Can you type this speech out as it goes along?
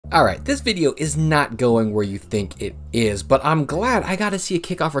Alright, this video is not going where you think it is, but I'm glad I got to see a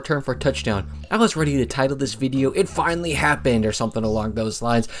kickoff return for a touchdown. I was ready to title this video, "It Finally Happened," or something along those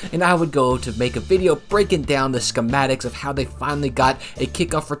lines, and I would go to make a video breaking down the schematics of how they finally got a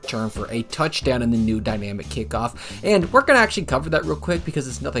kickoff return for a touchdown in the new dynamic kickoff. And we're going to actually cover that real quick because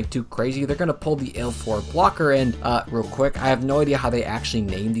it's nothing too crazy. They're going to pull the L4 blocker in real quick. I have no idea how they actually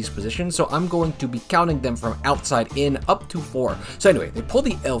name these positions, so I'm going to be counting them from outside in up to 4. So anyway, they pull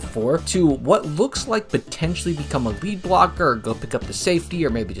the L4 to what looks like potentially become a lead blocker or go pick up the safety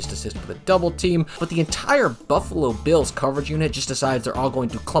or maybe just assist with a double team, but the entire Buffalo Bills coverage unit just decides they're all going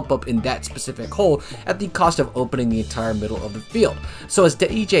to clump up in that specific hole at the cost of opening the entire middle of the field. So as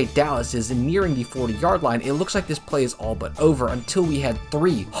DJ Dallas is nearing the 40-yard line, it looks like this play is all but over until we had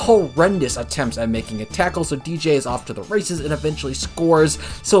 3 horrendous attempts at making a tackle. So DJ is off to the races and eventually scores.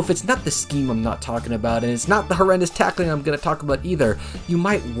 So if it's not the scheme I'm not talking about, and it's not the horrendous tackling I'm going to talk about either, you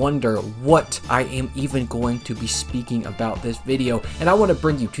might wonder what I am even going to be speaking about this video. And I want to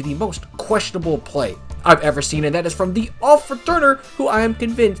bring you to the most questionable play I've ever seen, and that is from the off returner, who I am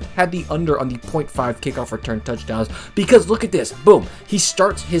convinced had the under on the 0.5 kickoff return touchdowns, because look at this, boom, he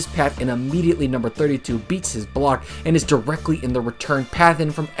starts his path and immediately number 32 beats his block and is directly in the return path.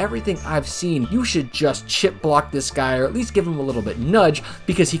 And from everything I've seen, you should just chip block this guy or at least give him a little bit nudge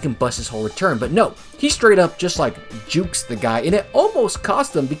because he can bust his whole return. But no, he straight up just like jukes the guy, and it almost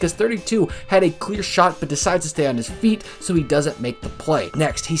cost him because 32 had a clear shot but decides to stay on his feet, so he doesn't make the play.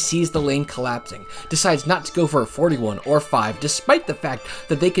 Next, he sees the lane collapsing, decides not to go for a 41 or 5 despite the fact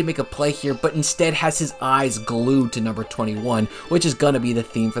that they could make a play here, but instead has his eyes glued to number 21, which is gonna be the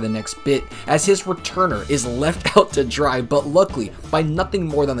theme for the next bit, as his returner is left out to dry. But luckily, by nothing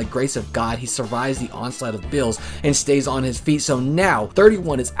more than the grace of God, he survives the onslaught of Bills and stays on his feet. So now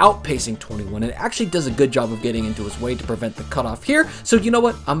 31 is outpacing 21 and actually does a good job of getting into his way to prevent the cutoff here. So you know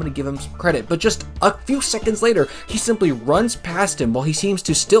what, I'm gonna give him some credit. But just a few seconds later, he simply runs past him while he seems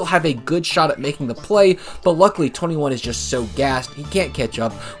to still have a good shot at making the play. But luckily 21 is just so gassed he can't catch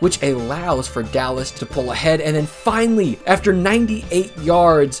up, which allows for Dallas to pull ahead. And then finally, after 98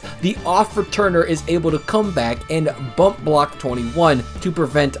 yards, the off returner is able to come back and bump block 21 to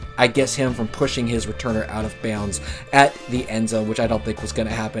prevent, I guess, him from pushing his returner out of bounds at the end zone, which I don't think was going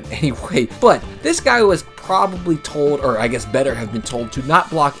to happen anyway. But this guy was probably told, or I guess better have been told, to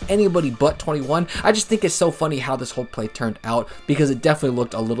not block anybody but 21. I just think it's so funny how this whole play turned out because it definitely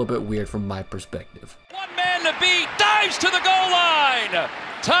looked a little bit weird from my perspective. One man to beat, dives to the goal line.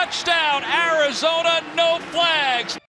 Touchdown, Arizona, no flags.